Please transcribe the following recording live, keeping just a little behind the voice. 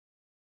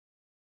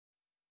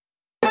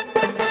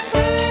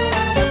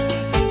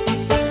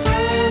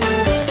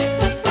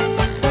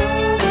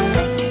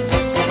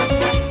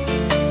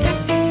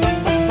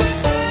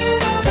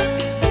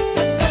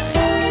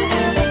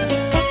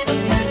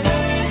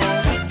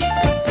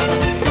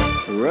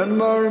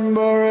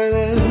Marimba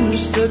rhythms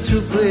start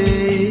to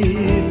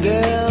play.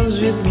 Dance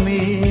with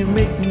me,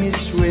 make me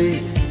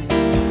sway.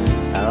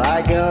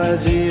 Like a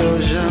lazy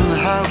ocean,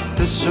 half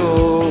the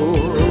soul.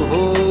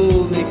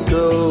 Hold me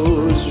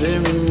close,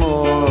 dreaming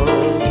more.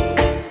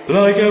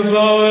 Like a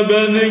flower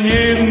bending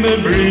in the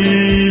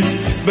breeze,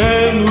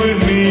 bend with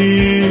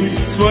me,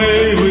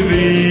 sway with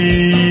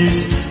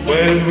ease.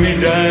 When we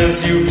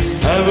dance, you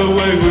have a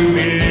way with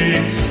me.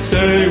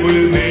 Stay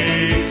with me,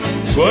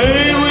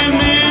 sway with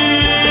me.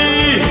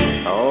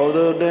 All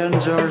the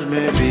dancers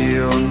may be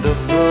on the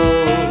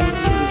floor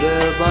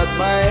there, but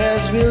my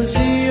eyes will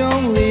see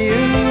only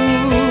you.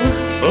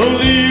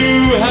 Only you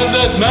have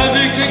that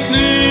magic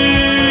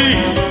technique.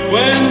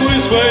 When we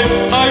sway,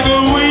 I go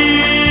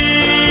weak.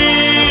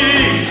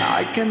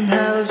 I can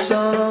have the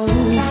sound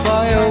of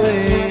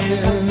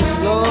violins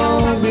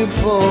long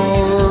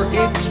before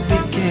it's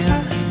begin.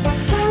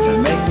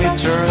 Make me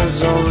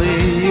trust only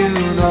you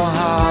know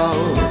how.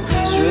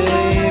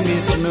 Sway me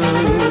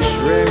smooth,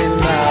 sway me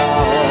now.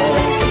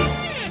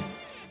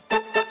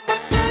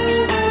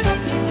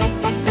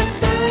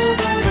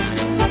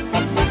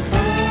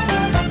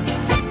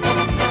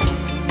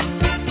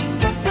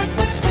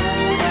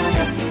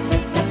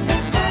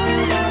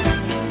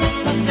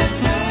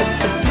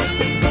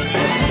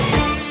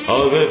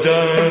 Other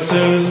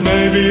dancers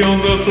may be on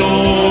the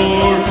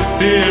floor,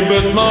 dear,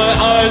 but my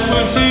eyes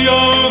will see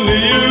only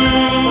you.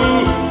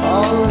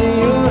 Only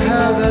you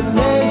have that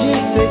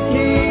magic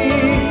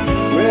technique.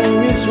 When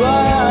we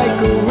sway, I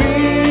go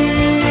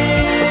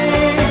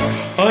weak.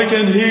 I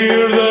can hear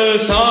the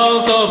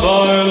sounds of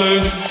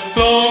violence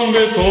long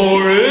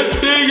before it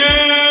begins.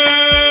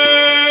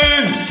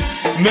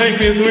 Make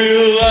me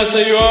thrill as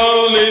you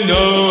only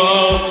know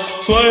how.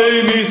 Sway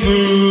me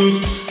smooth,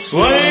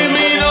 sway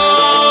me now.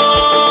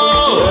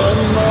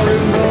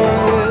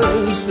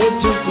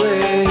 To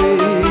play,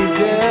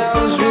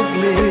 dance with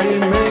me,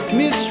 make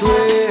me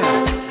sway.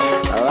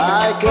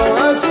 Like a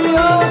lazy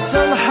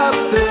ocean, half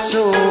the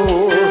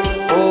soul.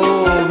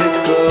 Hold me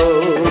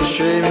close,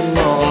 sway me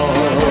more.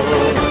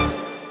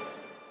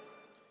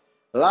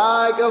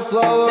 Like a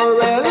flower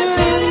ready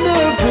in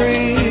the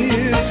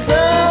breeze,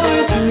 sway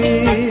with me,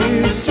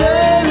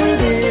 sway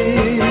with me.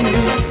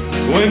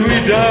 When we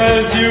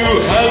dance, you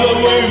have a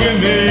way with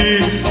me.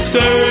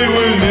 Stay